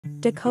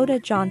Dakota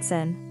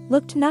Johnson,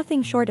 looked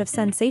nothing short of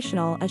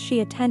sensational as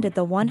she attended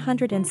the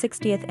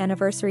 160th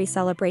anniversary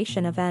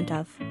celebration event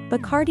of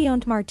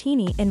Bacardi-owned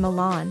Martini in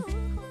Milan.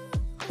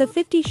 The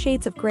 50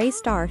 Shades of Grey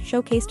star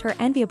showcased her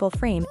enviable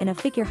frame in a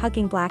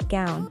figure-hugging black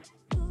gown.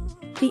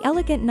 The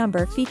elegant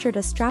number featured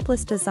a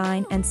strapless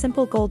design and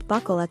simple gold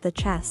buckle at the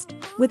chest,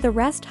 with the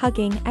rest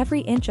hugging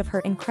every inch of her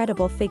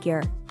incredible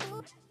figure.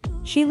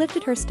 She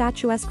lifted her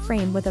statuesque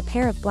frame with a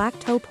pair of black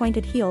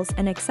toe-pointed heels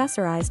and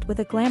accessorized with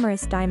a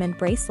glamorous diamond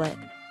bracelet.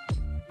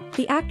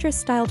 The actress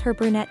styled her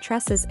brunette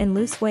tresses in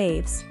loose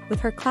waves, with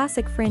her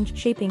classic fringe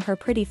shaping her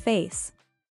pretty face.